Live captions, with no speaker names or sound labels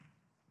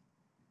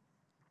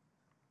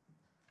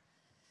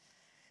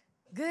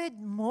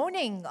Good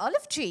morning,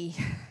 Olive Tree.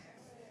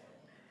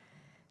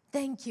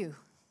 Thank you.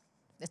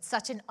 It's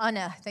such an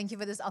honor. Thank you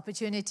for this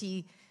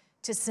opportunity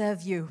to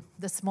serve you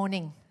this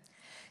morning.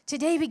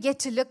 Today we get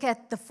to look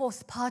at the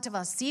fourth part of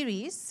our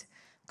series,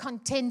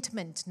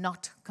 Contentment,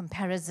 Not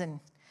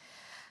Comparison.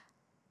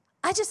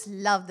 I just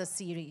love the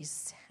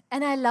series,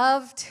 and I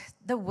loved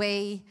the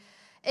way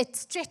it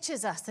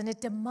stretches us and it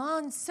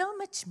demands so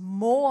much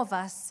more of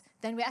us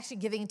than we're actually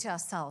giving to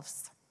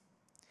ourselves.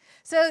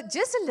 So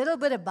just a little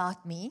bit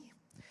about me.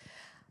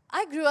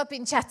 I grew up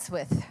in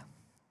Chatsworth.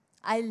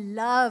 I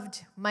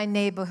loved my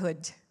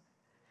neighborhood.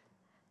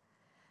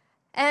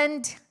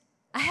 And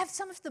I have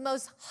some of the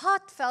most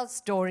heartfelt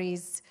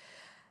stories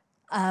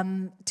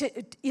in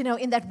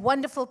that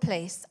wonderful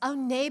place. Our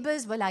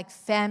neighbors were like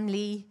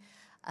family.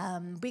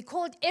 We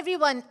called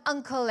everyone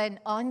uncle and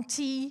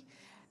auntie.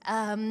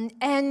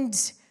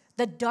 And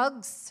the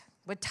dogs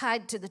were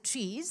tied to the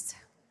trees.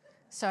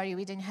 Sorry,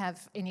 we didn't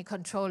have any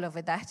control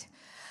over that.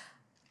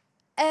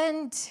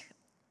 And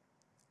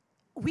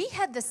we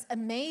had this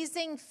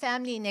amazing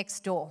family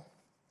next door.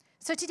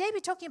 So today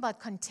we're talking about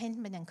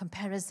contentment and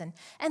comparison.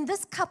 And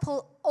this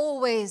couple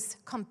always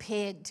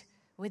compared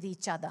with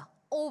each other.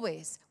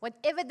 Always.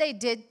 Whatever they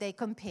did, they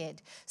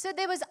compared. So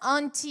there was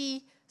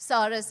Auntie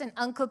Saras and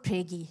Uncle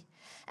Preggy.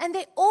 And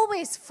they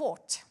always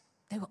fought.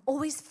 They were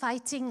always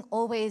fighting,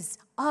 always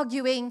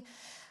arguing.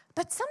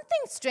 But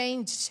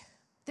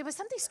there was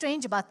something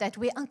strange about that,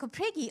 where Uncle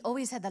Preggy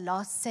always had the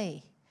last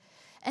say.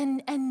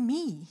 And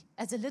me,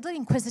 as a little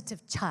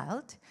inquisitive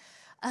child,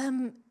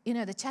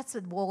 the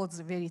Chatsworth walls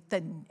are very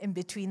thin in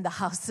between the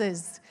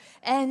houses.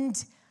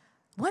 And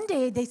one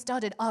day they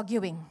started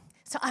arguing.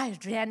 So I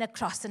ran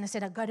across and I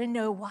said, I've got to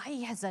know why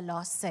he has the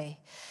last say.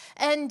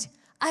 And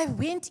I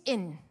went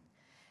in.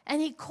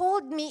 And he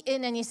called me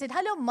in and he said,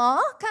 hello, Ma,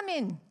 come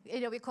in.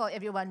 We call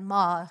everyone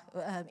Ma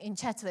in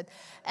Chatsworth.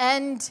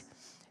 And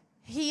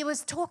he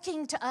was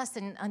talking to us,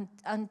 and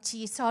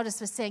Auntie Saras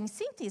was saying,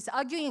 Cynthia's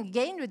arguing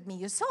again with me.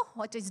 You saw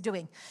what he's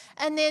doing.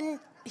 And then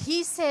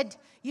he said,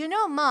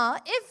 Ma,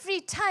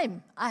 every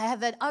time I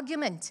have an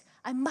argument,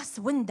 I must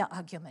win the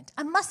argument.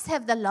 I must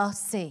have the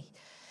last say.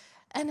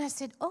 And I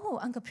said, oh,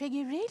 Uncle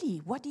Preggy, really?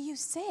 What do you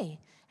say?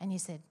 And he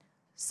said,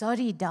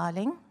 sorry,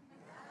 darling.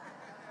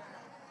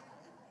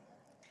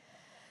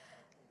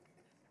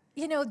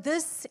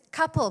 This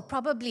couple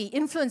probably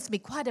influenced me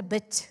quite a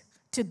bit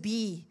to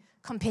be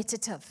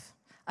competitive.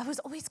 I was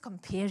always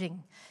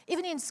comparing.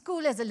 Even in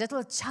school as a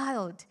little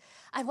child,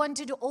 I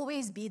wanted to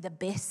always be the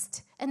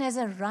best. And as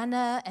a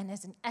runner and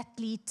as an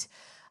athlete,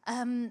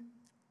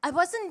 I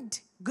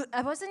wasn't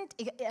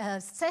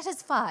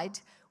satisfied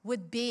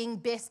with being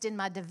best in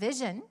my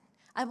division.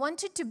 I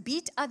wanted to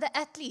beat other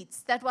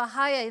athletes that were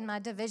higher in my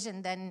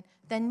division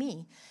than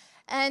me.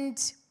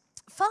 And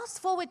fast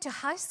forward to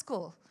high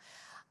school,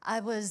 I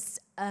was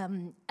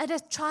at a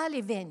trial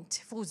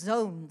event for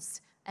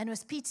zones and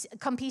was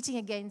competing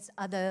against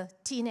other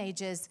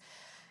teenagers.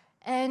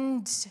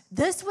 And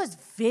this was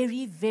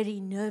very,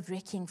 very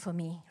nerve-wracking for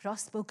me.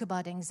 Ross spoke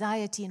about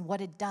anxiety and what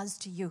it does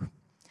to you.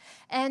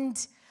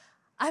 And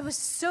I was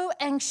so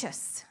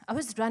anxious. I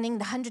was running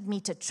the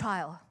 100-meter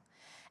trial.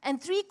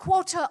 And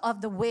 3/4 of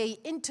the way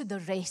into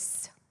the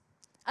race,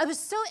 I was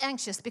so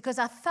anxious because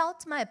I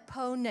felt my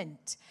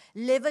opponent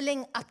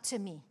leveling up to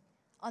me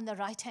on the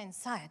right-hand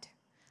side.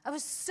 I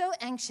was so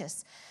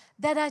anxious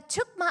that I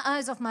took my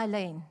eyes off my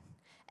lane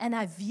and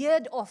I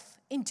veered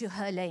off into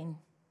her lane.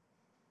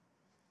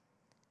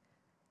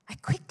 I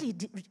quickly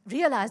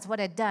realized what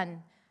I'd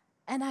done,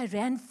 and I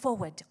ran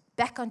forward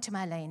back onto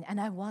my lane, and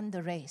I won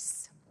the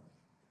race.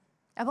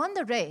 I won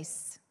the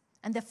race,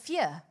 and the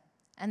fear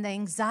and the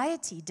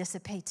anxiety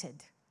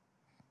dissipated.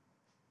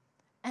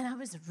 And I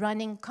was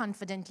running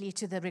confidently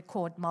to the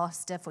record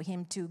master for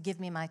him to give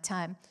me my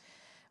time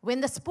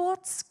when the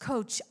sports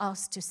coach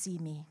asked to see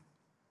me.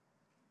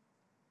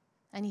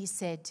 And he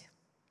said,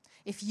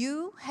 if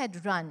you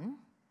had run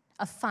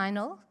a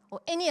final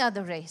or any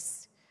other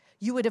race,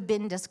 you would have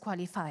been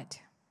disqualified.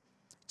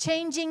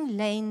 Changing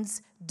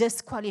lanes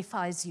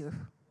disqualifies you.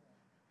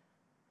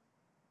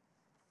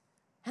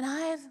 And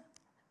I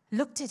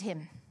looked at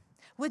him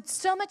with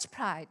so much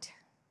pride.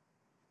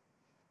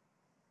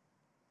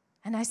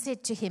 And I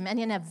said to him,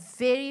 and in a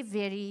very,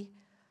 very,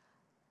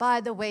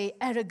 by the way,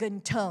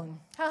 arrogant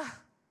tone,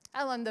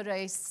 I won the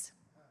race.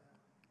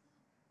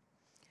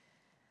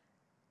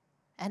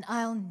 And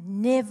I'll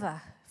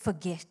never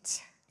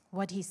forget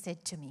what he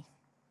said to me.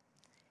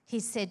 He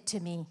said to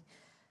me,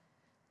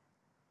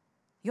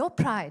 your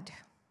pride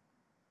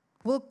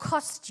will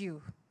cost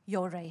you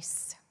your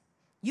race.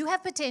 You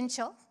have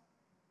potential,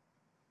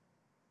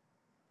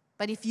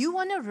 but if you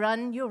want to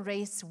run your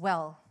race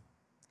well,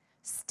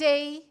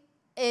 stay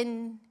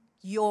in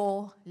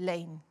your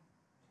lane.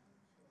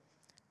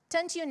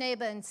 Turn to your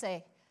neighbor and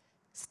say,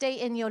 stay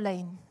in your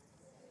lane.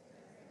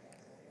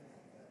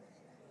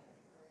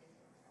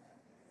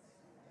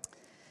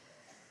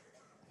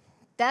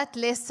 That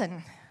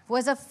lesson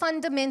was a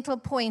fundamental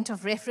point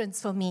of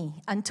reference for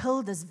me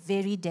until this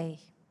very day.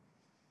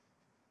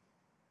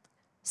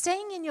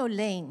 Staying in your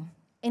lane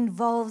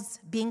involves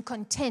being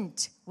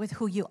content with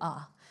who you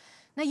are.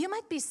 Now, you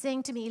might be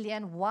saying to me,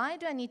 Eliane, why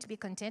do I need to be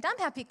content? I'm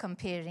happy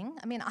comparing.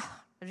 I mean,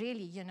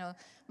 really,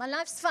 my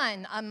life's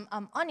fine. I'm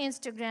on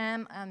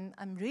Instagram.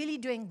 I'm really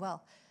doing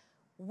well.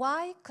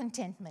 Why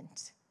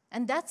contentment?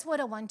 And that's what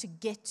I want to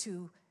get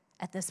to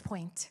at this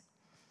point.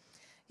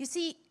 You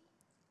see,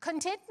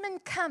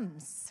 contentment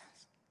comes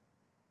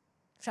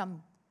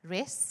from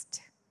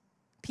rest,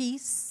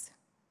 peace,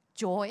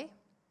 joy.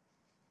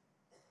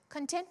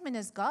 Contentment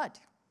is God.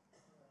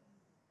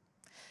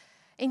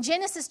 In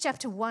Genesis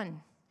chapter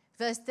 1,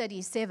 verse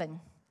 37,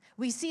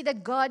 we see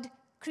that God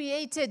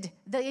created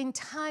the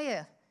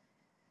entire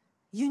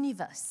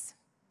universe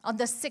on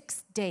the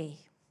 6th day.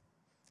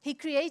 He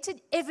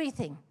created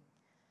everything.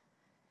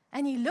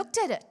 And he looked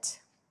at it.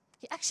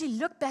 He actually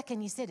looked back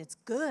and he said, it's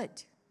good.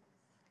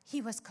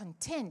 He was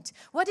content.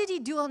 What did he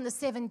do on the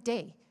 7th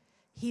day?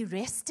 He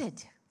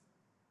rested.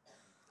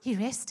 He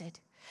rested.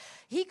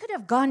 He could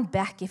have gone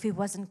back if he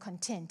wasn't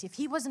content, if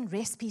he wasn't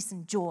rest, peace,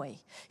 and joy.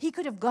 He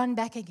could have gone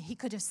back and he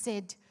could have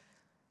said,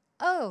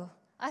 oh,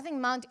 I think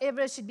Mount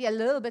Everest should be a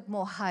little bit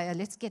more higher.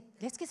 Let's get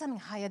something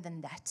higher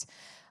than that.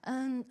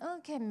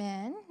 Okay,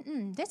 man,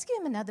 let's give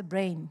him another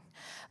brain.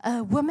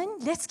 Woman,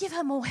 let's give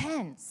her more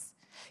hands.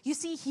 You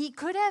see, he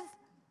could have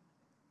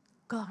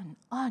gone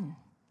on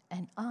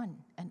and on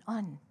and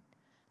on,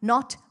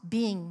 not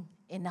being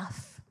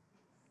enough.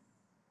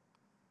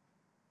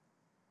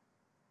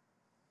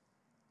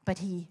 But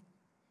he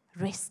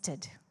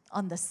rested.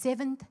 On the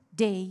 7th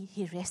day,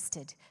 he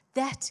rested.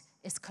 That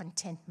is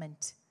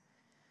contentment.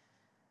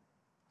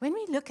 When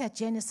we look at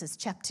Genesis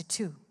chapter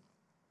 2,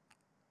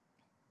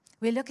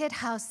 we look at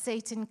how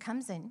Satan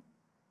comes in.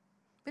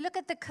 We look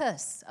at the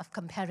curse of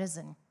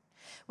comparison,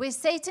 where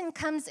Satan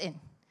comes in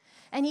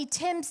and he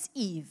tempts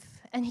Eve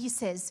and he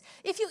says,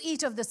 if you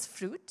eat of this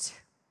fruit,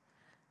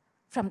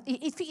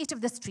 if you eat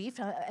of this tree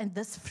and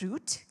this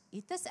fruit,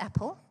 eat this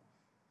apple,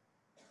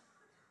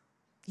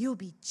 you'll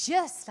be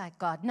just like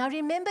God. Now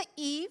remember,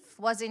 Eve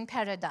was in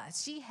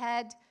paradise. She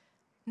had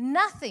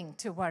nothing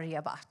to worry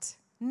about,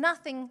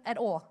 nothing at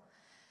all.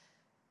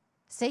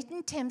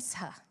 Satan tempts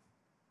her.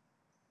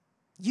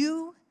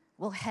 You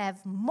will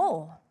have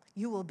more.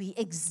 You will be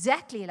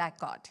exactly like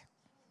God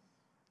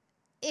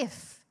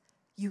if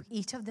you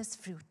eat of this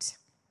fruit.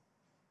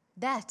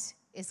 That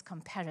is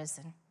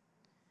comparison.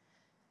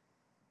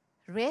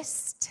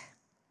 Rest,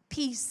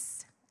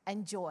 peace,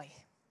 and joy.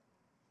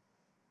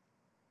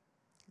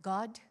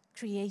 God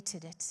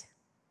created it.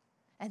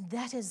 And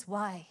that is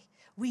why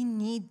we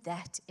need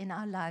that in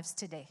our lives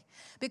today.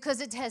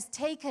 Because it has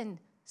taken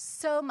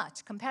so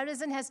much.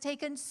 Comparison has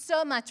taken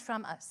so much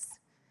from us.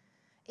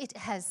 It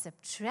has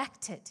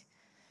subtracted.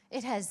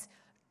 It has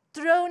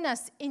thrown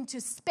us into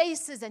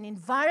spaces and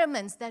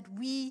environments that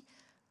we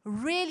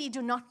really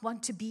do not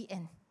want to be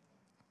in.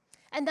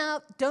 And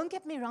now, don't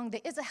get me wrong,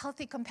 there is a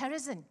healthy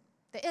comparison.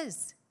 There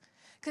is.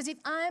 Because if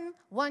I'm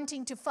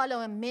wanting to follow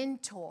a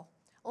mentor,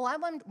 or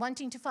I'm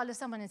wanting to follow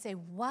someone and say,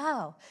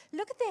 wow,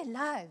 look at their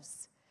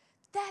lives.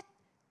 That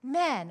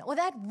man or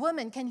that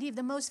woman can leave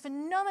the most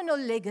phenomenal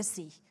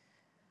legacy.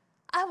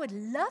 I would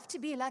love to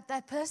be like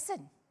that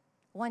person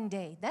one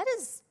day. That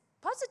is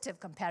positive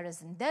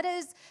comparison. That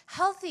is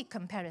healthy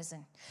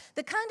comparison.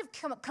 The kind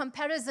of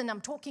comparison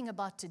I'm talking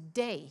about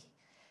today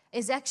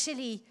is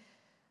actually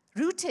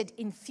rooted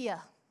in fear.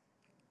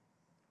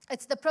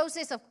 It's the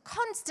process of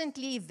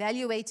constantly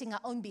evaluating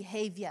our own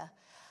behavior,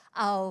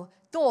 our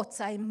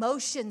thoughts, our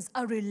emotions,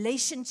 our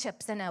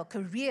relationships, and our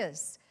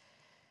careers.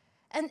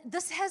 And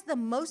this has the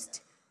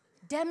most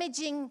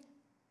damaging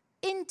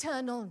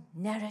internal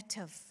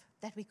narrative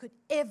that we could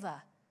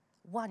ever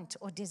want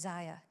or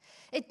desire.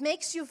 It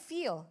makes you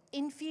feel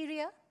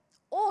inferior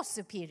or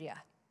superior,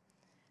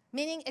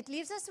 meaning it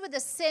leaves us with a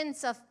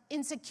sense of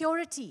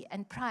insecurity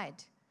and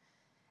pride.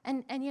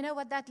 And you know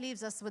what? That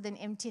leaves us with an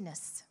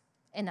emptiness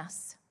in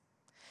us.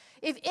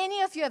 If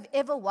any of you have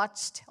ever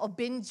watched or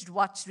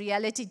binge-watched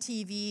reality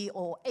TV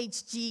or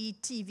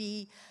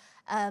HGTV,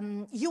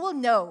 you will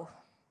know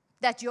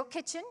that your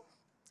kitchen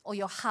or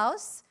your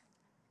house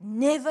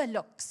never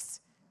looks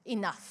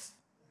enough.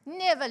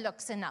 Never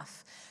looks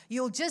enough.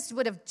 You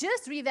would have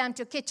just revamped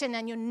your kitchen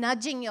and you're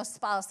nudging your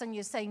spouse and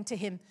you're saying to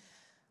him,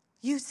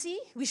 you see,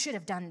 we should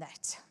have done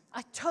that.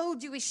 I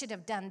told you we should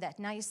have done that.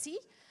 Now you see?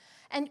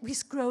 And we're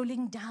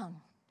scrolling down.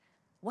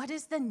 What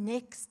is the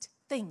next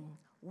thing?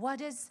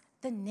 What is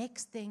the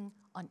next thing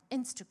on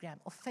Instagram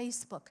or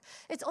Facebook?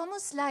 It's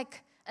almost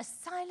like a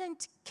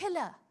silent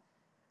killer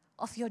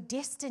of your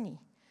destiny.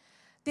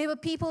 There were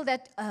people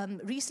that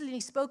recently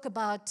spoke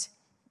about,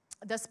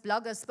 this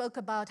blogger spoke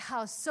about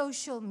how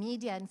social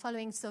media and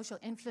following social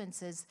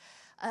influencers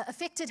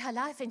affected her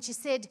life. And she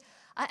said,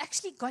 I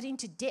actually got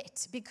into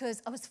debt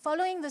because I was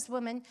following this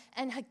woman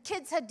and her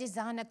kids had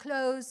designer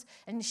clothes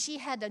and she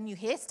had a new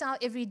hairstyle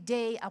every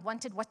day. I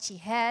wanted what she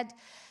had.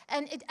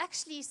 And it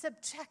actually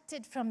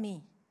subtracted from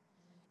me.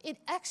 It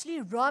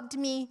actually robbed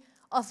me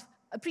of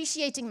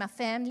appreciating my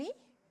family,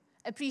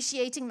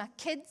 appreciating my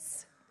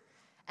kids.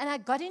 And I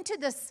got into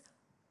this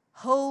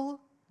whole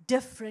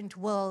different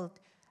world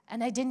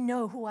and I didn't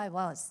know who I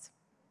was.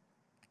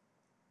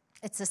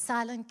 It's a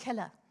silent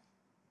killer.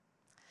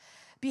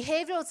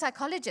 Behavioral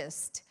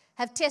psychologists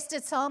have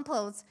tested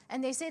samples,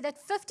 and they say that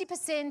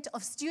 50%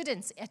 of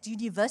students at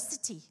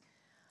university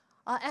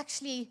are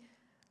actually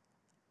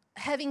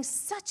having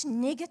such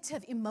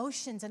negative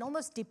emotions and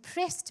almost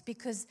depressed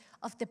because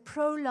of the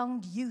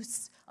prolonged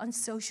use on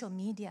social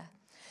media.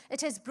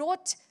 It has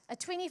brought a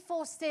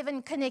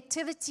 24/7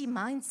 connectivity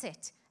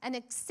mindset, an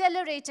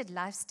accelerated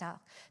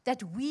lifestyle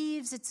that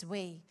weaves its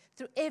way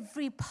through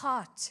every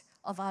part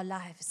of our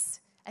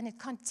lives, and it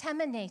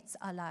contaminates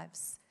our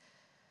lives.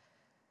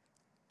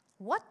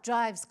 What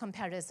drives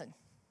comparison?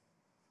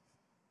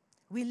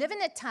 We live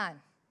in a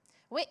time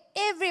where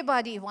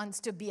everybody wants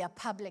to be a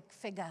public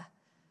figure.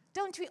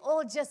 Don't we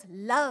all just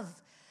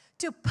love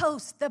to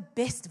post the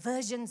best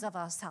versions of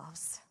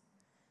ourselves?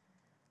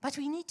 But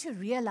we need to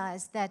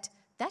realize that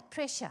that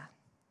pressure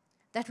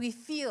that we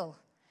feel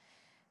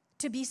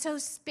to be so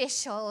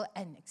special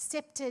and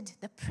accepted,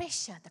 the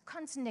pressure, the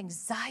constant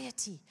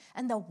anxiety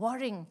and the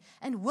worrying,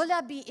 and will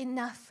I be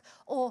enough,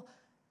 or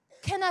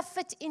can I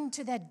fit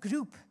into that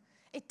group?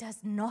 It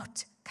does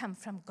not come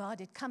from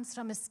God. It comes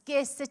from a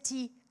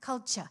scarcity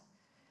culture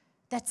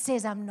that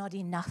says I'm not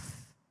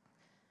enough.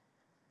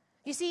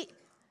 You see,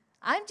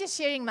 I'm just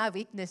sharing my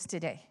weakness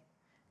today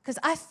because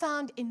I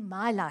found in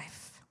my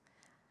life,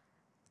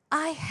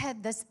 I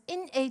had this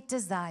innate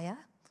desire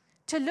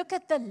to look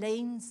at the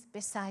lanes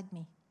beside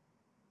me.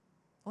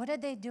 What are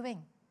they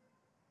doing?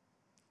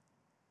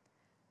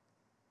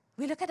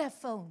 We look at our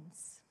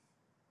phones,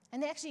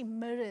 and they're actually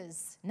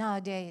mirrors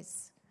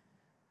nowadays.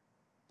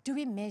 Do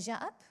we measure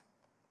up?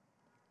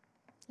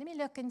 Let me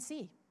look and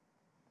see.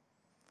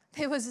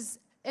 There was this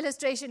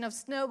illustration of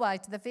Snow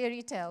White, the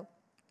fairy tale,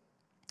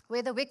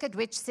 where the wicked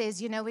witch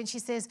says, when she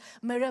says,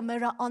 mirror,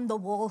 mirror on the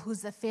wall,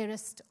 who's the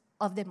fairest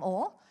of them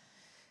all?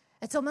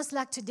 It's almost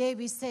like today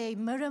we say,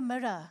 mirror,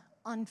 mirror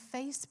on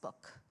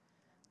Facebook.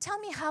 Tell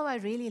me how I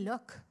really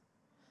look.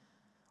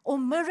 Or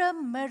mirror,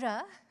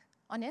 mirror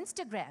on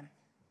Instagram.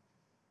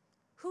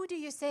 Who do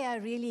you say I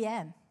really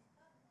am?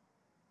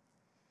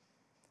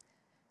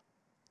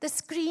 The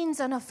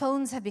screens on our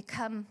phones have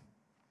become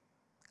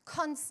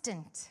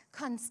constant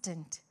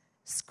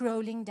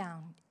scrolling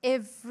down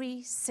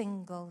every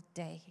single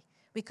day.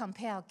 We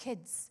compare our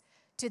kids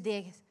to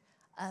their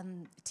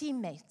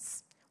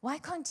teammates. Why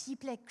can't he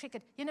play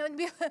cricket?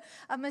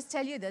 I must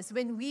tell you this,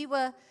 when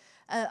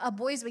our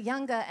boys were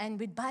younger, and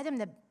we'd buy them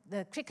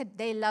the cricket,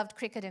 they loved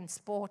cricket and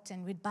sport,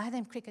 and we'd buy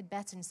them cricket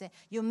bats and say,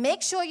 you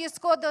make sure you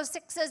score those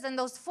sixes and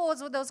those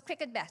fours with those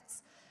cricket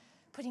bats.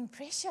 Putting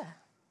pressure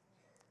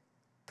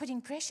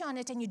on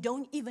it, and you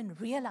don't even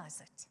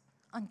realize it.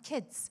 On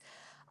kids,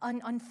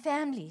 on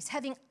families,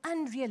 having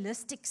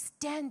unrealistic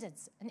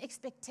standards and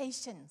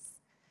expectations.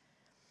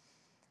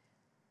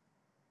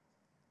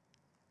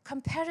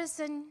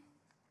 Comparison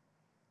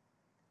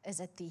is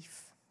a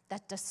thief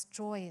that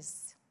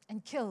destroys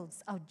and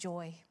kills our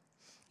joy.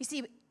 You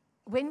see,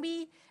 when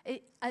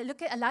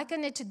I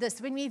liken it to this,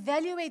 when we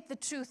evaluate the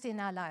truth in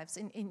our lives,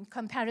 in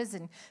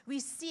comparison, we're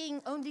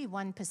seeing only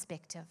one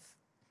perspective.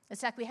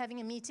 It's like we're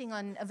having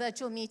a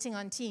virtual meeting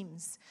on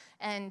Teams,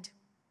 and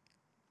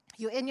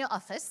you're in your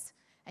office,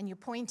 and you're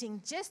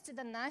pointing just to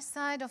the nice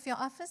side of your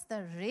office.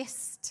 The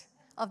rest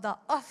of the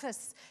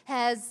office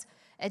has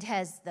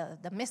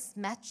the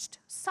mismatched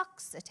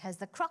socks, it has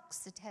the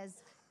Crocs, it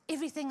has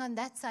everything on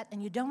that side,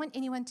 and you don't want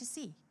anyone to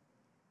see.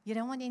 You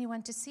don't want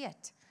anyone to see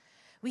it.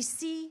 We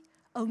see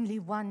only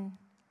one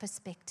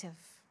perspective.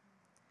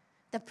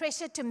 The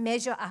pressure to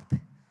measure up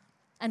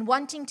and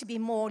wanting to be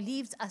more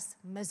leaves us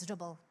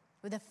miserable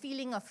with a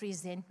feeling of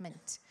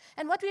resentment.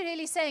 And what we're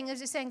really saying is,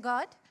 we're saying,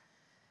 God,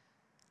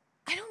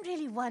 I don't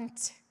really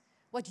want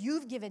what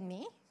you've given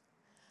me.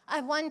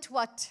 I want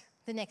what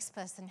the next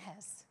person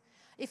has.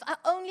 If I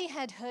only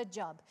had her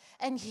job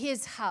and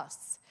his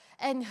house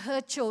and her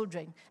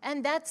children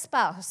and that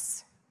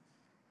spouse.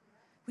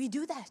 We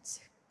do that.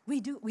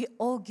 We're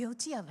all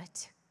guilty of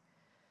it.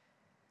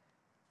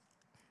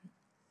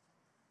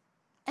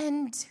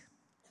 And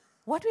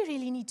what we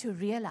really need to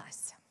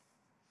realize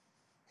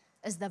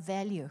is the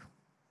value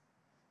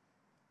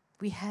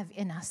we have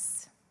in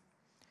us.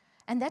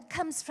 And that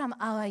comes from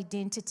our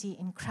identity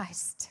in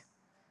Christ.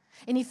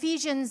 In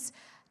Ephesians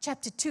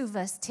chapter 2,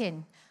 verse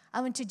 10,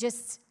 I want to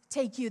just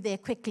take you there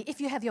quickly.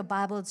 If you have your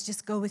Bibles,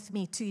 just go with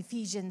me to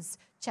Ephesians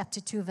chapter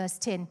 2, verse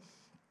 10.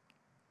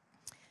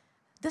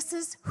 This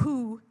is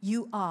who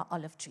you are,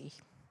 Olive Tree.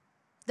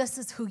 This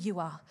is who you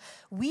are.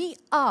 We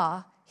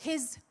are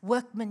His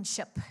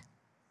workmanship.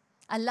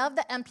 I love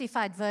the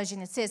Amplified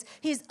version. It says,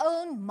 His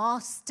own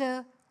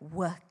master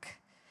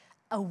work,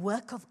 a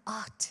work of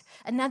art.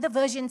 Another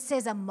version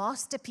says a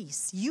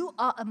masterpiece. You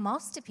are a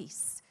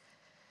masterpiece.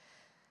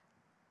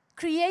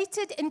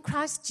 Created in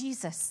Christ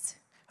Jesus,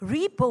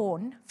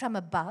 reborn from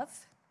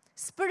above,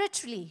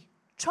 spiritually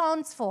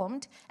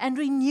transformed and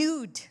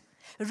renewed,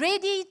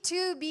 ready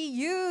to be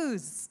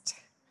used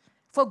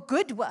for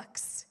good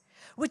works,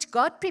 which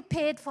God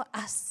prepared for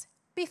us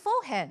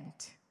beforehand.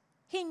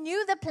 He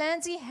knew the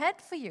plans he had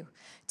for you,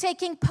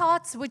 taking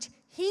paths which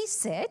he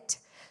set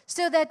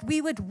so that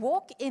we would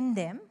walk in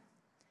them.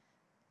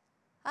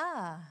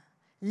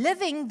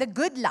 Living the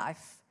good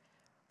life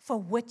for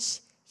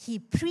which he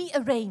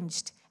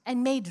prearranged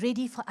and made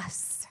ready for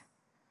us.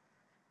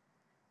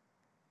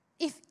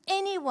 If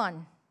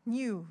anyone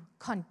knew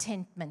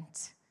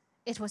contentment,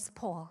 it was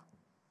Paul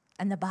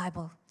and the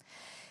Bible.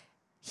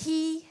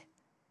 He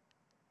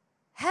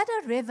had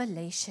a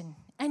revelation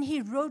and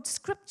he wrote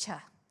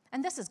scripture.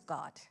 And this is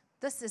God.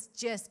 This is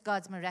just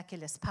God's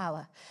miraculous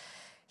power.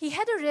 He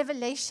had a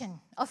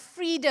revelation of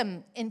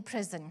freedom in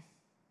prison.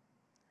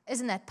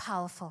 Isn't that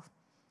powerful?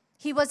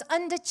 He was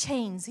under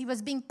chains. He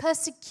was being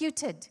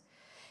persecuted.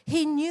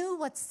 He knew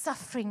what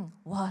suffering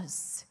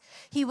was.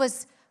 He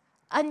was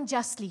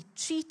unjustly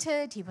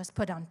treated. He was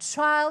put on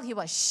trial. He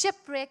was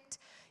shipwrecked.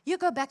 You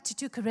go back to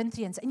 2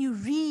 Corinthians and you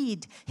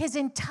read his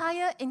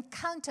entire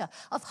encounter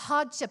of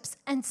hardships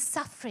and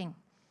suffering.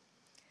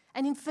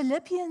 And in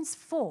Philippians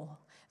 4,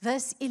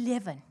 verse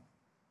 11,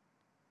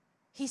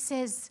 he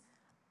says,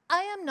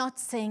 I am not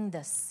saying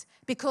this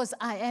because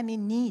I am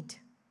in need,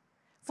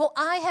 for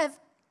I have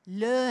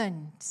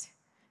learned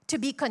to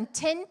be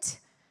content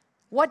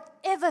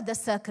whatever the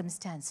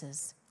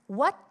circumstances.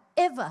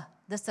 Whatever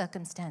the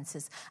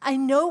circumstances. I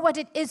know what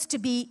it is to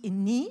be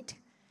in need,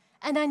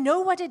 and I know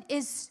what it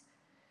is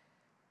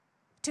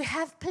to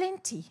have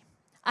plenty.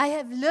 I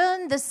have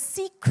learned the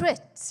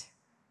secret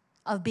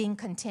of being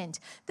content.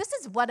 This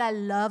is what I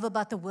love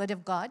about the Word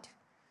of God.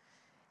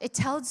 It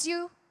tells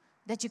you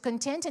that you're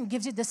content and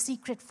gives you the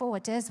secret for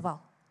it as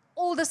well.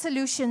 All the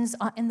solutions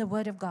are in the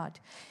Word of God.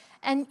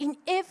 And in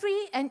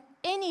every and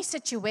any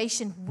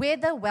situation,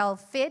 whether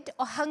well-fed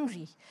or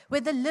hungry,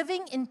 whether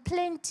living in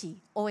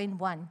plenty or in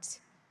want,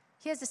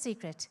 here's the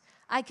secret.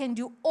 I can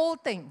do all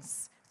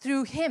things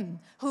through him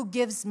who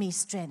gives me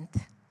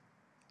strength.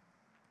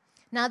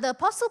 Now, the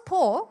Apostle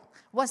Paul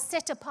was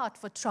set apart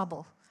for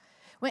trouble.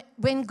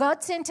 When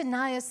God sent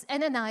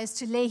Ananias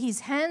to lay his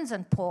hands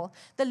on Paul,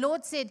 the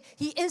Lord said,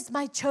 he is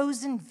my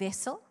chosen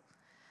vessel.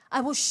 I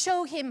will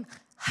show him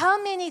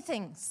how many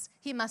things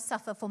he must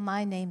suffer for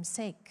my name's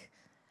sake.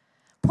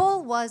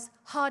 Paul was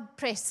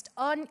hard-pressed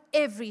on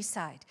every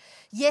side,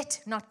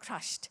 yet not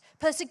crushed,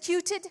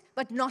 persecuted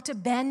but not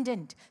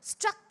abandoned,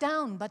 struck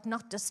down but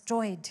not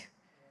destroyed.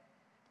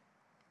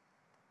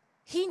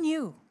 He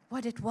knew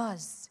what it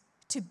was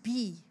to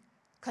be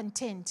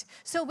content.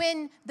 So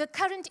when the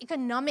current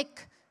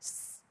economic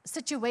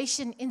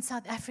situation in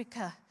South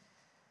Africa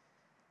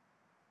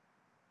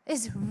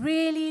is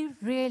really,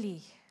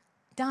 really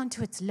down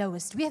to its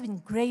lowest, we have been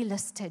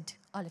grey-listed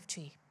olive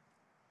tree.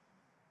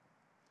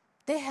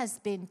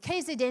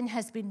 KZN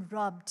has been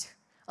robbed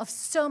of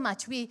so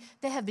much.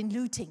 There have been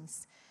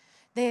lootings.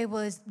 There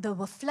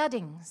were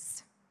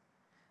floodings.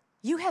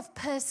 You have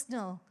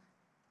personal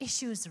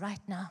issues right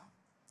now.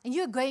 And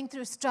you're going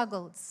through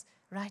struggles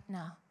right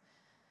now.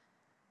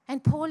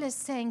 And Paul is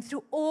saying,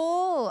 through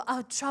all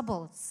our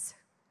troubles,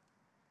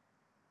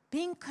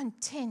 being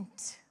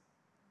content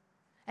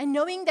and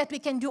knowing that we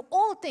can do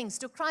all things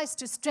to Christ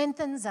who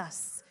strengthens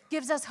us,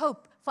 gives us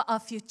hope for our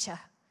future.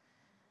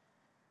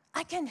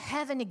 I can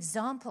have an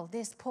example.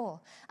 There's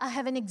Paul. I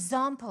have an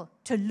example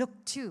to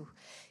look to.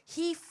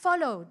 He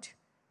followed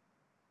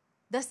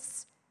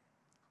this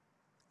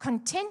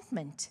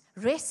contentment,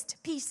 rest,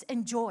 peace,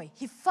 and joy.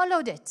 He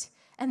followed it,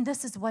 and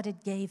this is what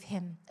it gave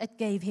him. It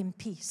gave him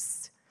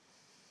peace.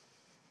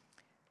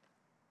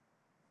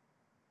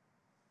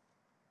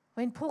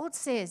 When Paul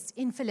says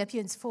in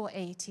Philippians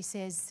 4:8, he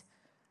says,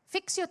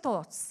 fix your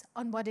thoughts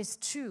on what is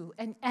true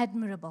and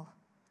admirable,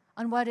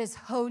 on what is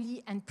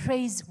holy and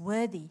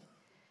praiseworthy.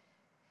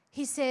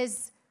 He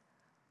says,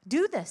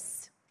 do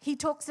this. He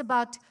talks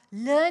about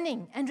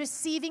learning and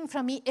receiving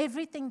from me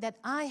everything that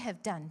I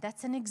have done.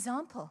 That's an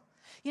example.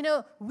 You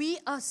know, we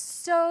are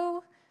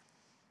so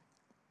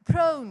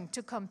prone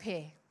to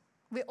compare.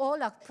 We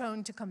all are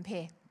prone to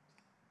compare.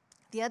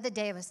 The other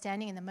day I was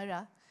standing in the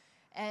mirror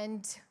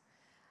and,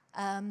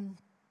 okay, I'm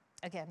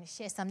going to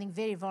share something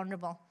very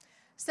vulnerable.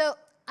 So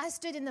I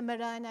stood in the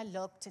mirror and I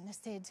looked and I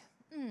said,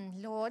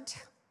 Lord,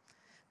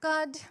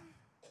 God,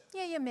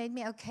 yeah, you made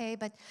me okay,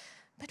 but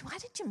why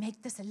did you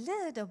make this a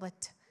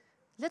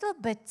little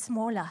bit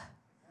smaller?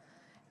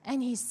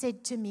 And he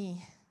said to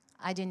me,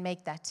 I didn't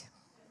make that.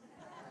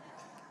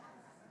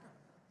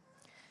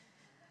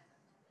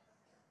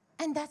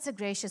 And that's a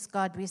gracious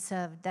God we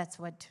serve.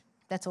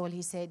 That's all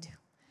he said.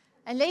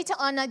 And later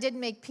on, I did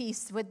make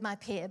peace with my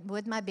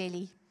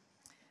belly,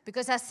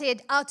 because I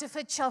said, out of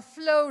it shall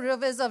flow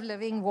rivers of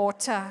living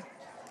water.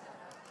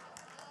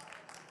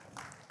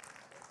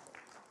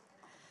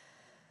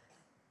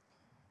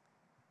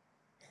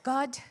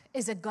 God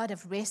is a God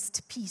of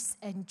rest, peace,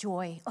 and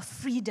joy, of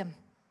freedom.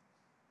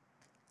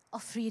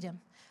 Of freedom.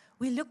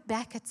 We look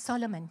back at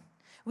Solomon.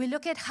 We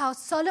look at how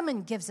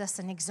Solomon gives us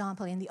an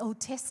example in the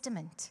Old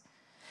Testament.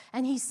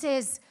 And he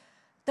says,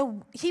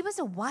 he was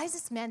the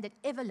wisest man that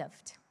ever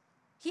lived.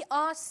 He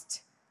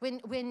asked,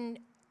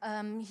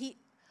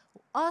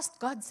 asked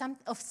God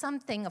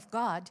something of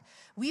God,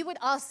 we would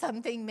ask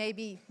something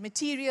maybe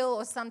material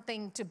or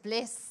something to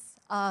bless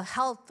our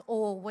health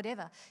or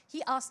whatever.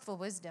 He asked for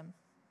wisdom.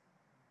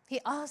 He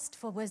asked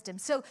for wisdom.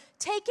 So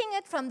taking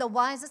it from the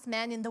wisest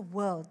man in the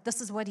world, this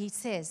is what he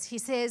says. He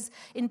says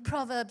in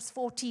Proverbs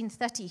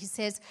 14:30, he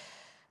says,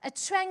 a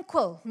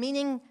tranquil,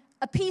 meaning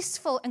a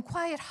peaceful and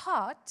quiet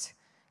heart,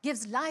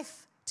 gives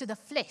life to the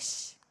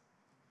flesh,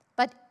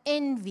 but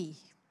envy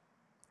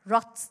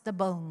rots the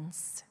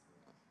bones.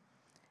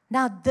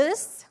 Now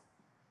this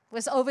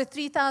was over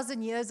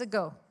 3,000 years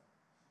ago.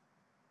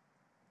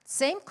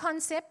 Same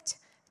concept,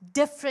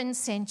 different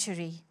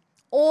century.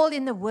 All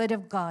in the Word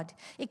of God.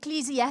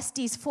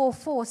 Ecclesiastes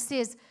 4:4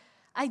 says,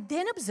 I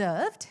then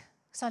observed,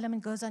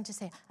 Solomon goes on to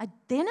say, I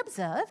then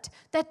observed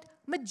that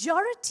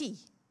majority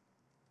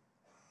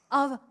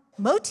are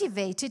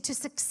motivated to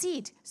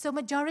succeed. So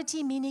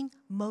majority meaning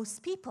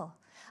most people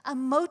are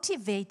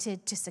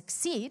motivated to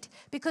succeed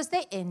because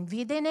they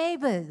envy their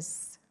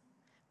neighbors.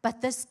 But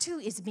this too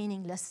is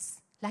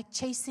meaningless, like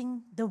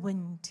chasing the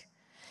wind.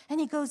 And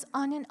he goes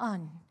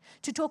on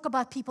to talk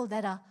about people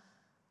that are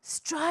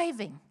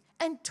striving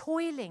and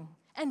toiling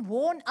and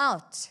worn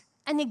out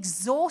and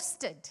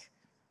exhausted,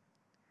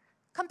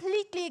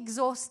 completely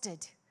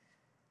exhausted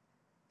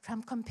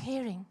from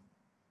comparing.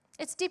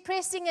 It's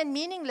depressing and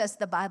meaningless,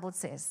 the Bible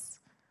says.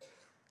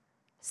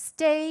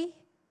 Stay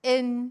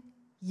in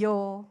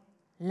your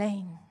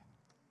lane.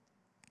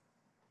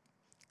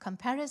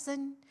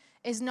 Comparison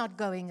is not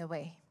going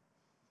away.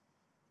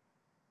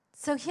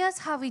 So here's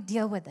how we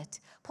deal with it.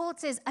 Paul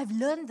says, I've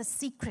learned the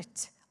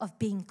secret of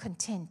being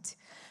content.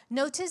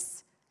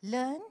 Notice,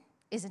 learn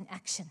is an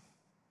action.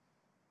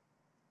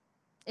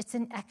 It's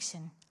an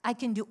action. I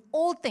can do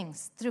all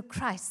things through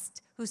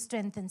Christ who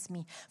strengthens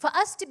me. For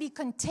us to be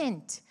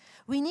content,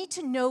 we need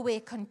to know where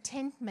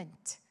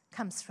contentment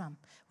comes from.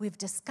 We've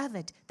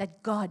discovered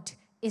that God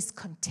is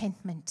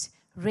contentment,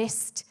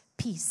 rest,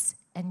 peace,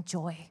 and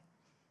joy.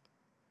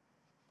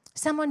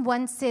 Someone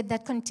once said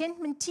that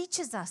contentment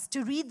teaches us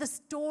to read the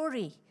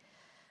story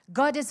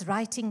God is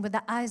writing with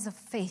the eyes of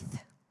faith.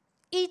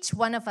 Each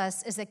one of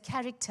us is a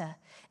character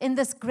in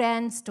this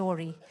grand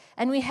story,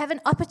 and we have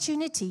an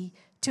opportunity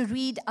to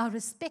read our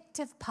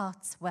respective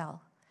parts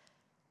well,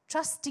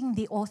 trusting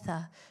the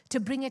author to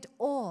bring it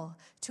all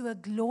to a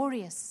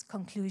glorious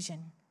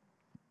conclusion.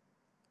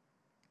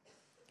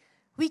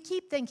 We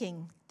keep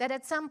thinking that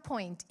at some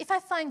point, if I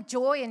find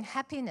joy and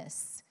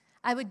happiness,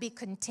 I would be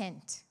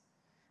content.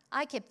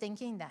 I kept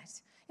thinking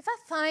that. If I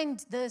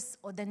find this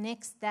or the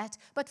next that,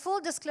 but full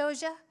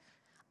disclosure,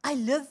 I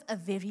live a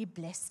very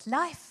blessed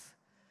life.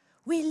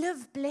 We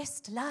live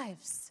blessed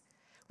lives.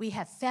 We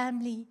have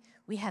family,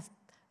 we have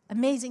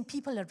amazing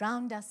people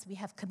around us, we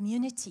have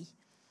community.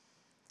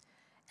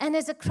 And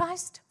as a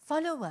Christ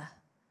follower,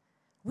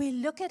 we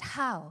look at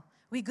how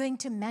we're going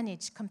to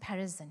manage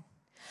comparison.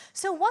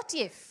 So what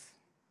if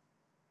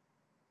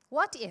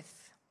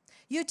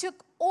you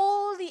took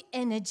all the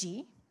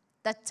energy,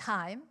 the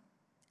time,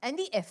 and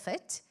the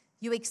effort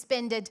you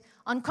expended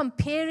on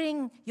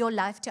comparing your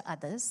life to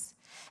others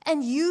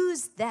and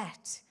used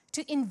that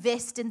to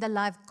invest in the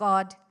life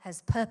God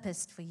has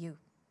purposed for you?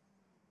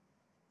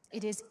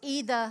 It is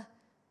either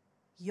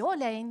your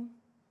lane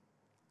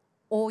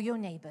or your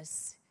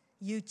neighbor's.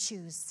 You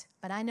choose.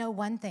 But I know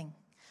one thing.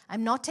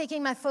 I'm not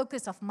taking my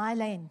focus off my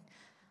lane.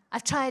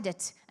 I've tried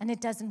it, and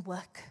it doesn't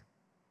work.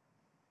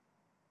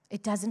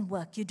 It doesn't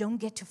work. You don't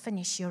get to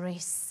finish your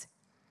race.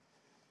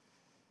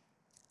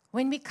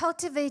 When we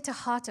cultivate a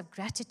heart of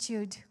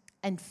gratitude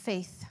and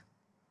faith,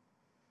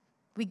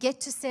 we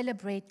get to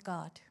celebrate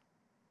God.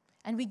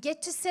 And we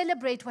get to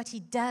celebrate what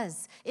He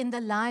does in the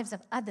lives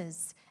of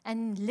others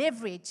and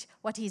leverage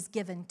what He's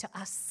given to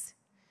us.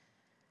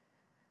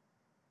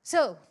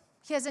 So,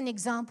 here's an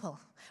example.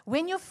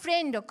 When your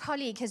friend or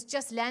colleague has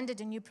just landed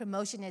a new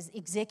promotion as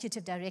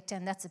executive director,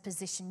 and that's a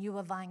position you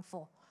were vying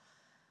for,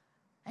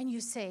 and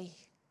you say,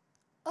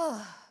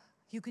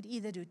 you could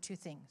either do two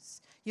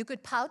things. You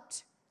could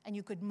pout and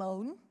you could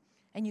moan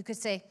and you could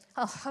say,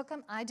 how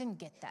come I didn't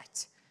get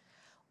that?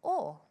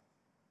 Or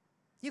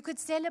you could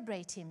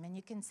celebrate him and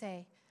you can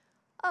say,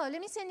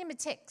 let me send him a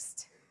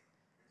text.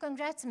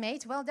 Congrats,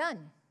 mate, well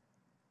done.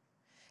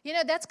 You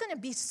know, that's going to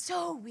be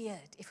so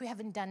weird if we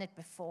haven't done it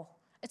before.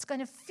 It's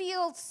going to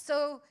feel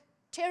so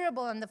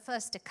terrible on the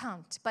first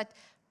account, but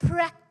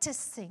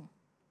practicing,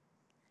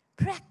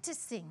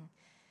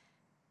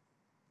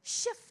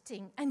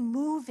 shifting and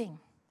moving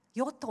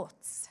your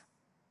thoughts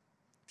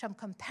from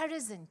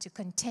comparison to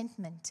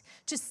contentment,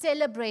 to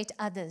celebrate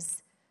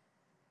others,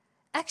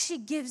 actually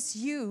gives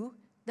you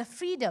the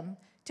freedom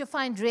to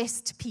find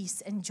rest,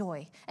 peace, and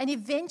joy. And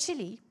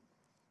eventually,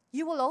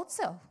 you will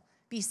also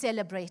be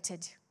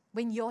celebrated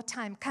when your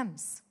time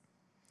comes.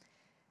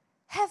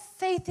 Have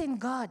faith in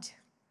God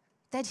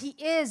that He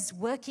is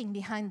working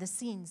behind the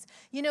scenes.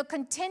 You know,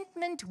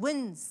 contentment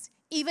wins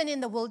even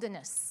in the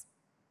wilderness.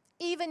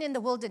 Even in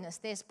the wilderness,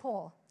 there's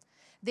Paul.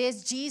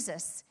 There's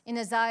Jesus in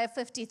Isaiah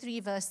 53,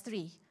 verse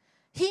 3.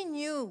 He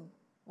knew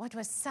what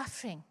was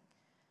suffering,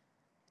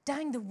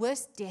 dying the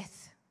worst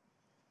death.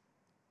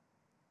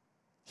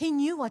 He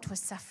knew what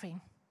was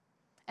suffering.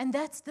 And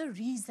that's the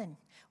reason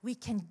we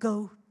can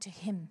go to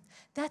him.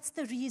 That's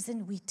the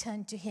reason we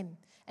turn to him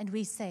and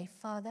we say,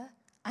 Father,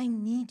 I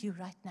need you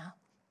right now.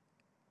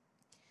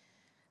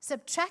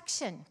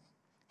 Subtraction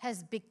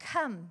has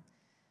become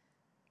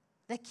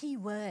the key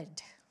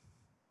word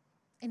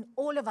in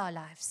all of our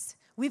lives.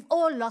 We've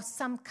all lost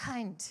some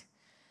kind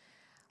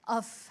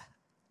of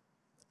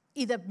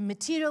either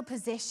material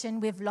possession,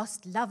 we've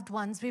lost loved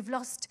ones, we've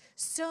lost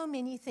so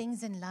many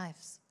things in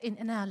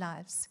our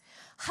lives.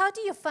 How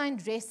do you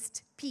find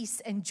rest,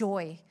 peace, and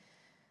joy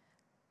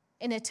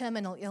in a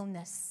terminal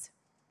illness?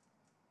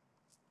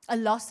 A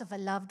loss of a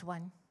loved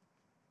one.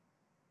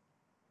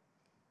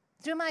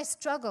 Through my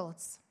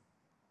struggles,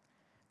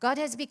 God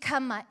has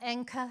become my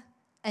anchor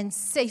and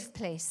safe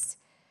place,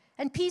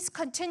 and peace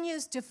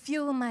continues to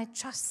fuel my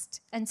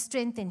trust and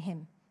strength in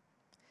him.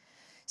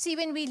 See,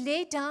 when we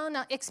lay down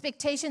our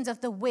expectations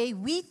of the way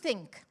we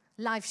think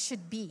life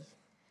should be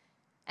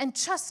and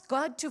trust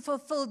God to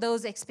fulfill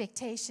those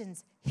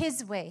expectations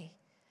his way,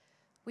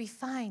 we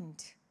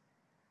find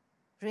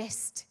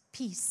rest,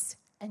 peace,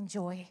 and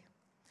joy.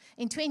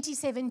 In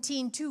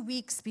 2017, 2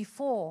 weeks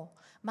before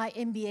my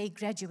MBA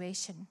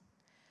graduation,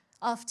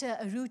 after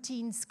a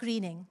routine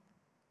screening,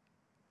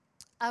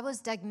 I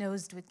was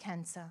diagnosed with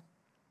cancer.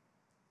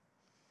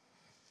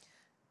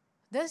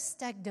 This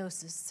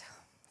diagnosis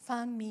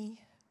found me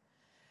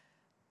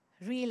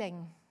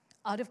reeling,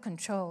 out of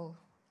control.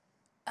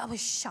 I was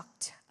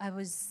shocked.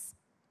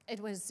 It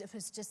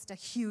was just a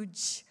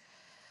huge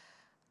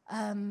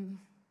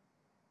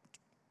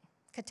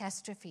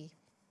catastrophe,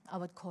 I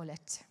would call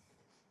it.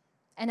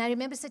 And I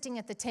remember sitting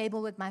at the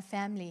table with my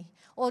family,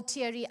 all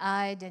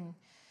teary-eyed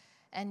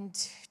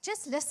and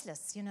just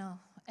listless,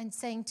 and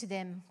saying to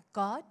them,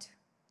 God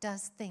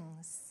does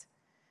things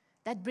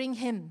that bring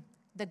him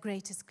the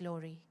greatest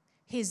glory.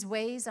 His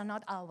ways are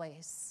not our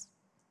ways.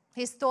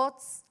 His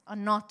thoughts are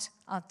not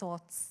our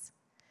thoughts.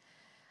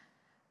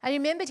 I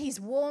remembered his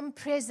warm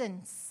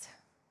presence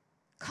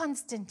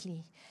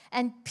constantly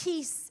and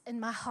peace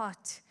in my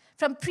heart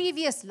from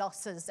previous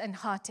losses and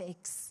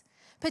heartaches,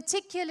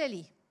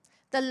 particularly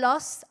the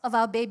loss of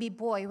our baby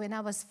boy when I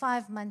was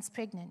 5 months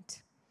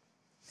pregnant.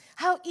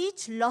 How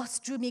each loss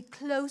drew me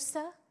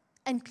closer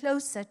and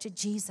closer to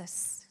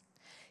Jesus.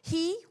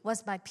 He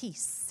was my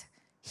peace.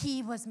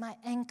 He was my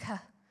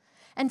anchor.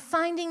 And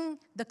finding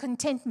the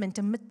contentment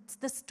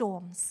amidst the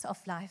storms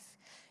of life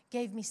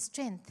gave me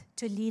strength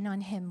to lean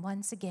on him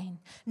once again,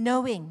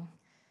 knowing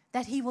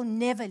that he will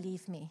never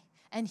leave me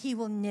and he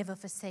will never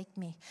forsake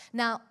me.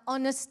 Now,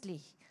 honestly,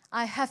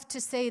 I have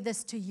to say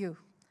this to you.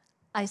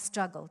 I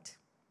struggled.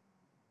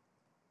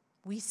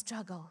 We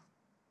struggle.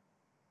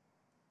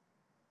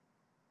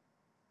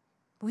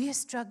 We are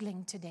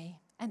struggling today,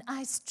 and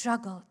I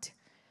struggled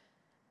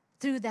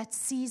through that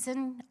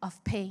season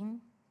of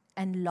pain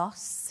and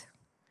loss.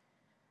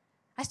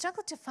 I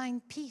struggled to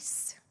find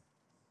peace.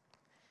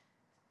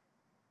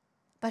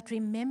 But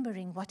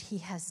remembering what he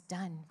has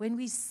done. When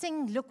we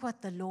sing, look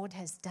what the Lord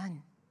has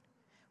done.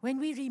 When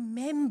we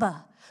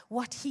remember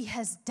what he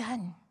has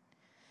done,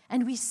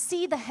 and we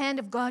see the hand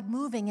of God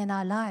moving in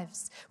our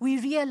lives, we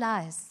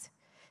realize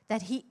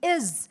that he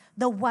is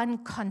the one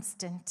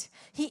constant.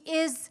 He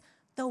is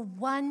the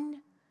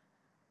one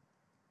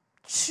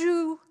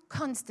true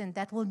constant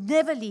that will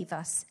never leave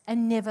us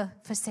and never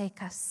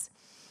forsake us.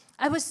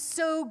 I was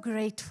so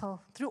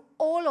grateful through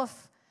all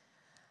of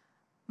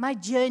my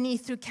journey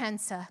through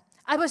cancer.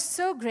 I was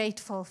so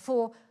grateful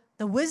for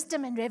the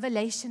wisdom and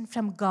revelation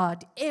from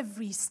God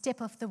every step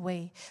of the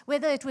way,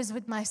 whether it was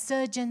with my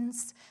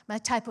surgeons, my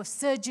type of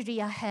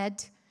surgery I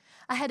had.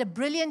 I had a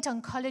brilliant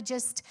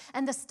oncologist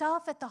and the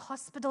staff at the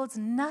hospitals,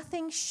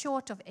 nothing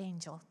short of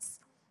angels.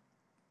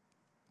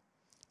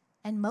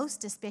 And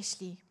most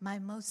especially, my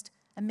most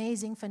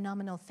amazing,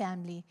 phenomenal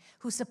family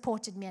who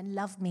supported me and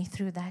loved me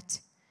through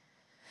that.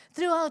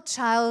 Through our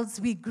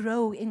trials, we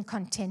grow in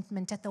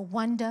contentment at the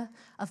wonder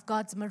of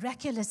God's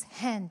miraculous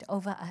hand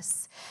over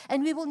us.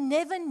 And we will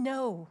never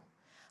know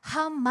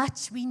how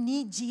much we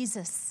need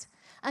Jesus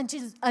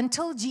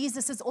until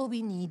Jesus is all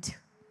we need.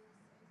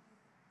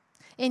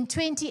 In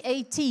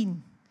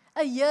 2018,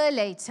 a year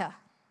later,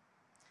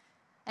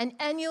 an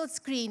annual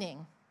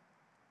screening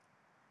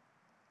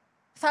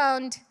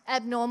found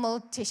abnormal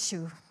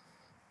tissue.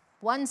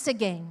 Once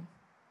again,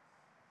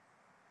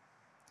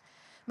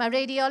 my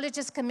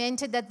radiologist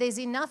commented that there's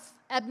enough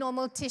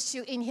abnormal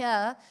tissue in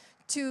here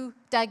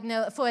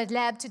for a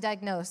lab to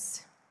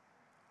diagnose.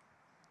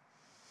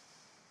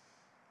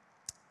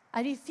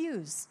 I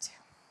refused.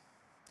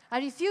 I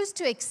refused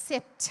to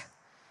accept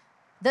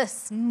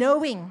this,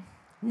 knowing,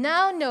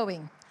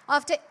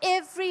 after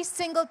every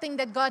single thing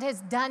that God has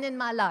done in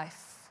my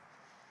life,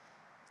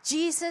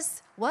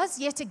 Jesus was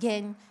yet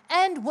again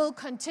and will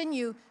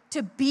continue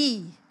to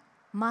be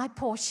my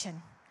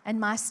portion and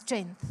my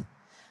strength.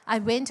 I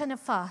went on a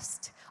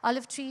fast.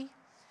 Olive Tree,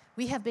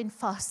 we have been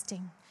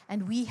fasting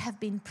and we have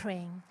been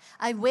praying.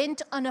 I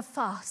went on a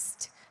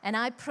fast and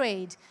I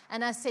prayed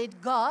and I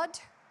said, God,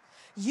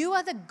 you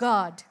are the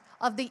God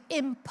of the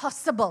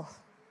impossible.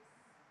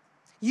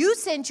 You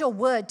sent your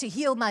word to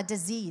heal my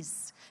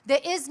disease.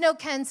 There is no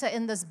cancer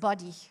in this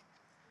body.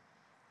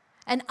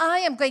 And I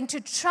am going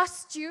to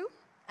trust you,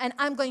 and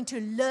I'm going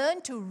to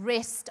learn to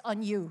rest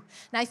on you.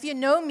 Now, if you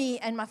know me,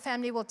 and my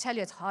family will tell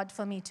you it's hard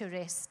for me to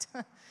rest.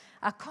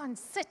 I can't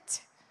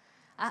sit.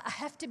 I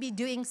have to be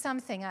doing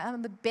something.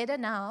 I'm better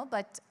now,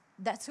 but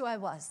that's who I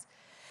was.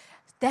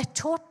 That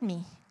taught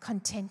me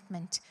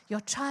contentment.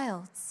 Your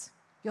trials,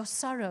 your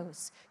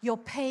sorrows, your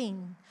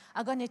pain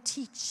are going to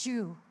teach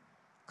you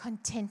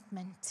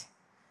contentment.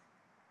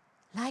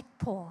 Like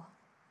Paul,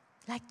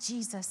 like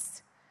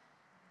Jesus.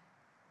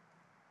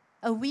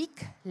 A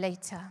week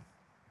later,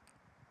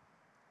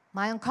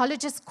 my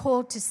oncologist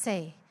called to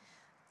say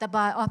the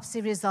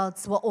biopsy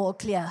results were all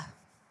clear.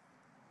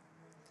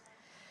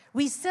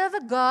 We serve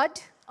a God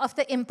of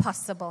the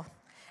impossible,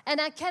 and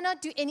I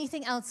cannot do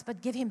anything else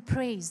but give him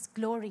praise,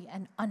 glory,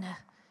 and honor.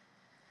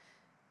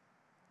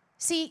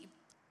 See,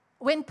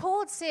 when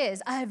Paul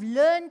says, I have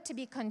learned to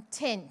be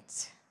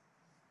content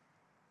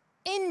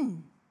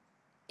in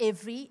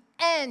every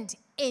and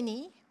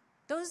any,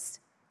 those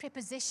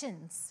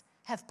prepositions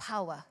have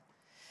power.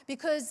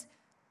 Because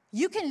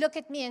you can look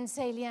at me and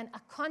say, Leanne, I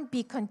can't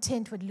be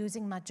content with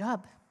losing my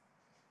job.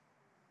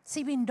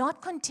 See, we're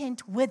not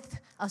content with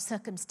our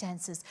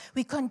circumstances.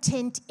 We're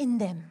content in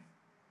them.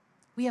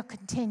 We are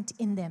content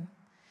in them.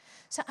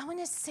 So I want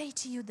to say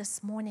to you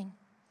this morning,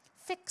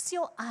 fix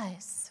your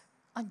eyes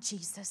on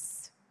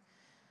Jesus.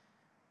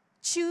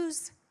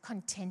 Choose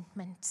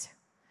contentment.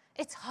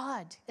 It's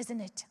hard,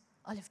 isn't it,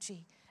 Olive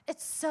Tree?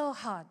 It's so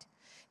hard.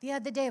 The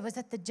other day I was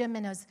at the gym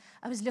and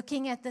I was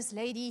looking at this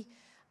lady.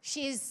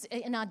 She's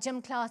in our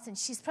gym class and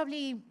she's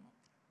probably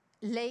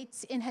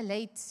in her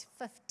late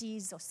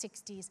 50s or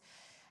 60s.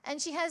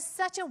 And she has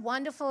such a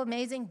wonderful,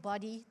 amazing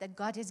body that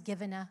God has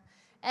given her.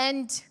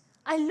 And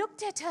I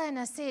looked at her and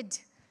I said,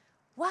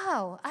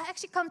 wow, I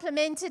actually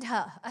complimented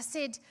her. I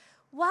said,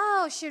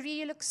 wow, Cherie,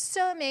 you look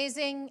so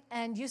amazing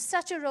and you're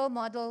such a role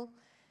model.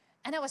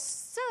 And I was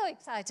so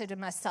excited with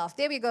myself.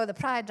 There we go, the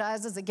pride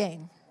rises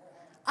again.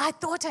 I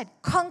thought I'd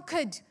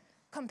conquered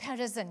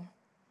comparison.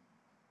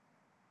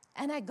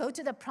 And I go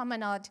to the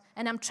promenade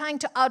and I'm trying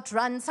to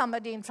outrun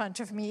somebody in front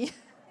of me.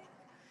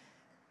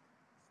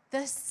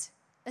 This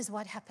is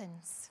what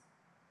happens.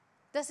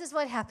 This is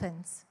what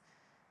happens.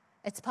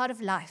 It's part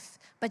of life,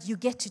 but you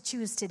get to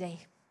choose today.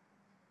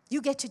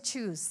 You get to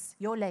choose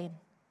your lane.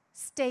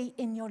 Stay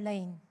in your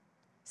lane.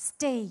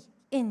 Stay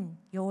in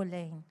your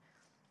lane.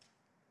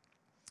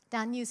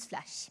 Now,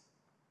 newsflash,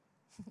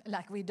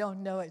 like we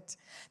don't know it.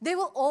 There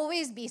will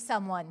always be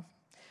someone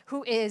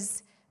who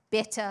is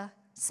better,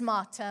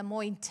 smarter,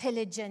 more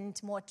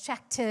intelligent, more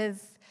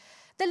attractive.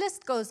 The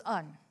list goes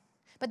on.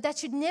 But that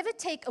should never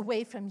take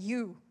away from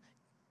you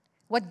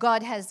what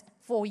God has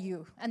for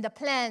you and the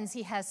plans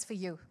he has for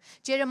you.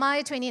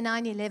 Jeremiah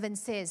 29:11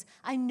 says,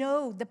 I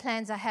know the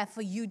plans I have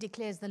for you,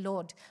 declares the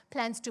Lord.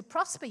 Plans to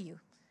prosper you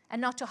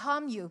and not to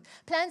harm you.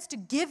 Plans to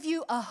give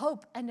you a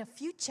hope and a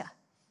future.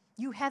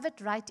 You have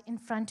it right in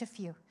front of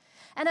you.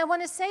 And I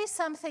want to say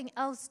something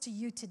else to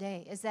you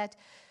today, is that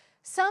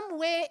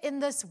somewhere in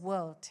this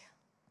world,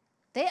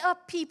 there are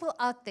people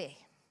out there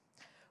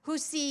who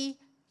see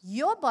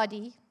your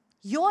body,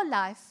 your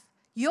life,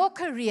 your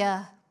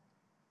career,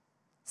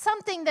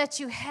 something that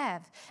you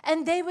have,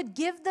 and they would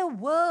give the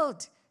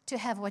world to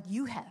have what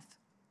you have.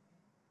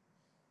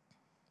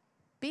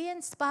 Be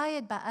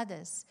inspired by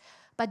others,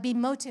 but be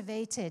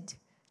motivated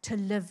to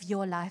live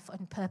your life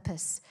on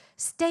purpose.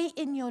 Stay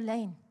in your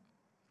lane.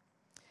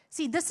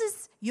 See, this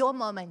is your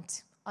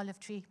moment, Olive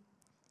Tree.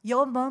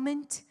 Your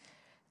moment.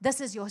 This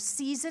is your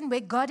season where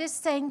God is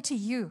saying to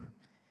you,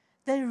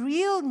 the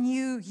real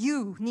new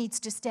you needs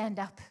to stand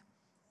up.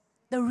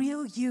 The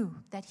real you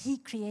that he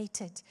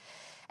created.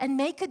 And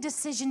make a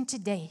decision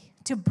today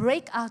to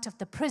break out of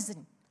the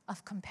prison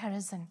of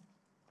comparison.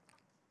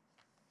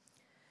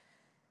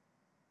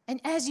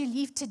 And as you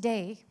leave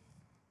today,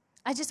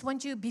 I just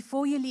want you,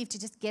 before you leave, to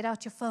just get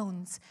out your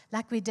phones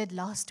like we did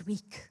last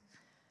week.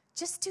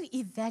 Just to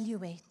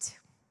evaluate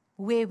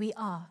where we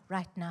are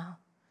right now.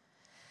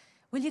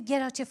 Will you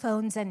get out your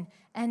phones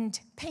and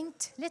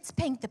paint, let's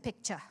paint the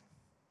picture.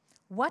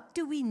 What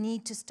do we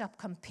need to stop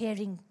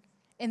comparing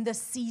in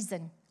this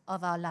season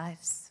of our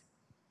lives?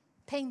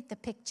 Paint the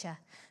picture,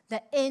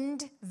 the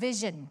end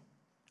vision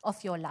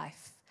of your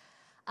life.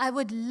 I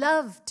would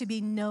love to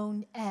be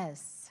known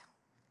as,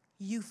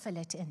 you fill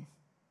it in.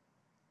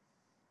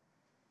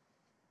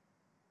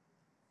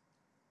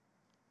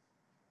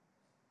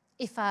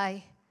 If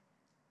I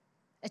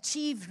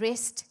achieve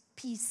rest,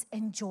 peace,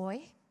 and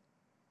joy,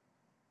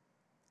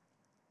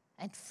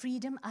 and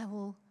freedom, I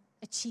will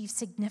achieve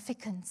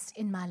significance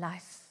in my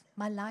life.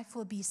 My life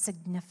will be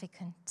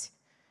significant.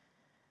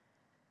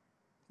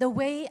 The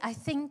way I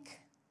think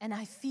and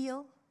I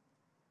feel,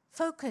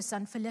 focus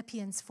on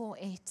Philippians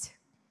 4:8.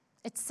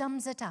 It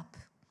sums it up.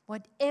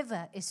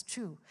 Whatever is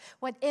true,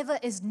 whatever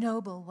is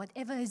noble,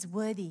 whatever is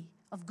worthy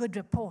of good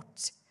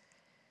report.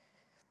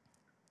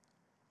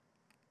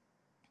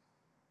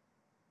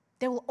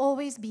 There will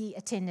always be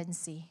a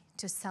tendency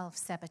to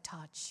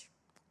self-sabotage.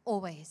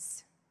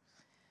 Always.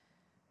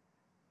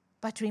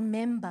 But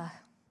remember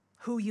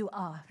who you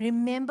are.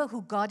 Remember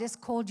who God has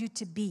called you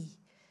to be.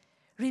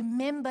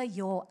 Remember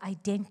your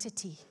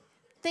identity.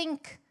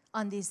 Think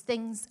on these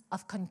things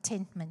of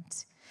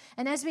contentment.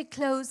 And as we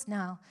close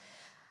now,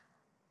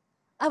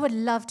 I would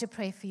love to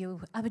pray for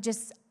you. I would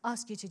just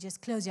ask you to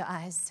just close your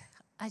eyes.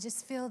 I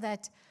just feel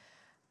that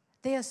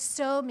there are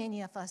so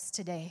many of us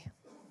today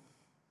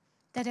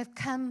that have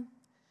come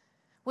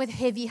with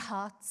heavy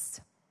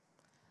hearts.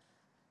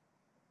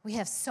 We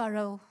have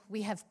sorrow,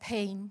 we have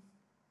pain.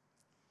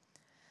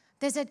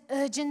 There's an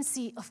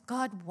urgency of,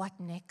 God, what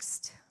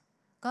next?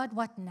 God,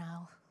 what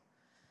now?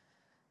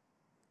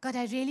 God,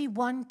 I really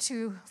want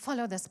to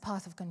follow this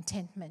path of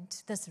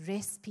contentment, this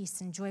rest,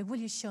 peace, and joy. Will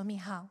you show me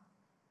how?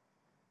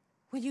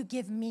 Will you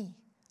give me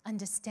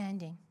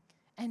understanding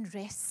and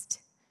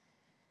rest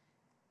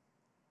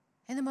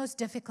in the most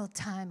difficult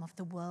time of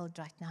the world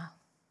right now?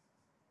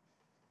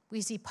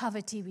 We see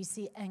poverty, we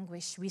see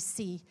anguish, we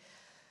see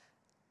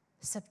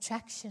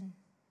subtraction,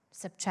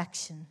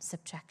 subtraction,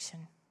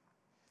 subtraction.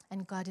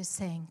 And God is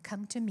saying,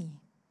 come to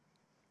me.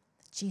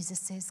 Jesus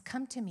says,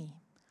 come to me,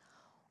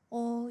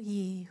 all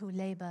ye who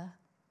labor,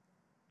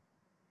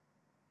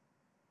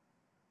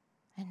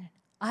 and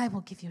I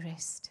will give you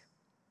rest.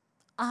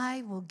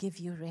 I will give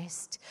you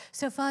rest.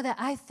 So, Father,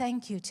 I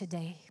thank you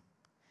today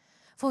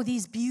for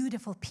these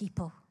beautiful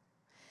people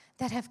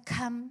that have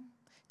come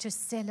to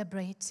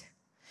celebrate.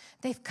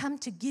 They've come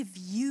to give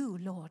you,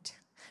 Lord.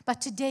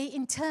 But today,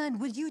 in turn,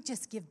 will you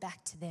just give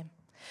back to them?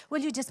 Will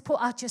you just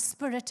pour out your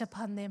Spirit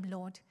upon them,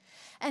 Lord?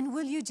 And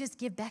will you just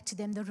give back to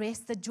them the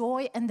rest, the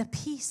joy, and the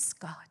peace,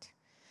 God,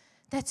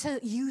 that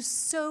you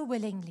so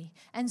willingly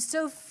and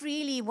so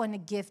freely want to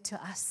give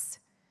to us?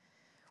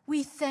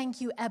 We thank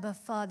you, Abba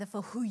Father,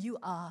 for who you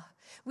are.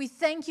 We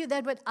thank you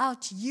that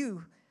without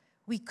you,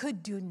 we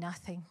could do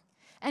nothing.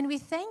 And we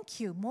thank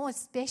you more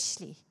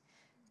especially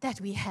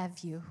that we have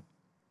you.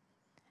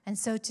 And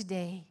so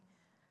today,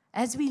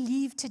 as we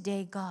leave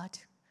today, God,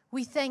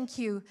 we thank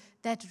you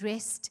that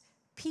rest,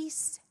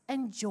 peace,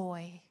 and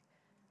joy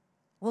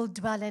will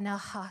dwell in our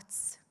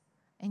hearts.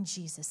 In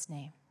Jesus'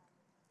 name,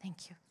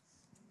 thank you.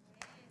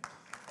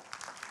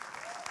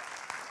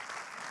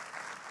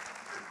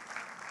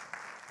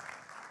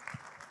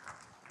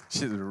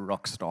 She's a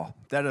rock star.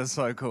 That is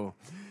so cool.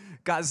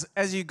 Guys,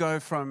 as you go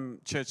from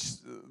church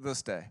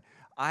this day,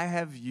 I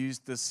have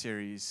used this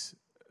series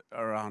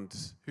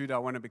around who do I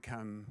want to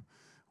become,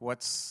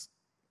 what's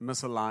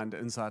misaligned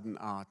inside and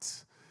out.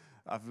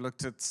 I've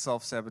looked at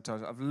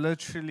self-sabotage. I've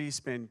literally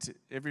spent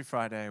every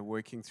Friday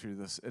working through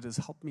this. It has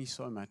helped me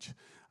so much.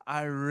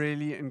 I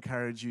really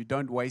encourage you,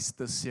 don't waste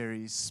this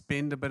series.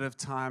 Spend a bit of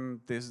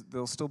time.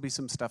 There'll still be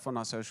some stuff on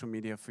our social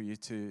media for you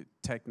to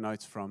take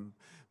notes from.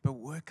 But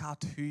work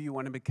out who you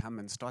want to become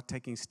and start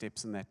taking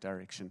steps in that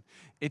direction.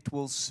 It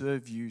will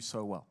serve you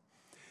so well.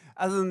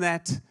 Other than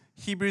that,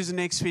 Hebrews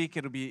next week.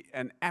 It'll be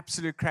an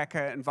absolute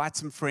cracker. Invite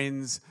some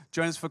friends.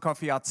 Join us for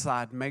coffee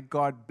outside. May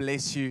God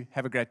bless you.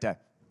 Have a great day.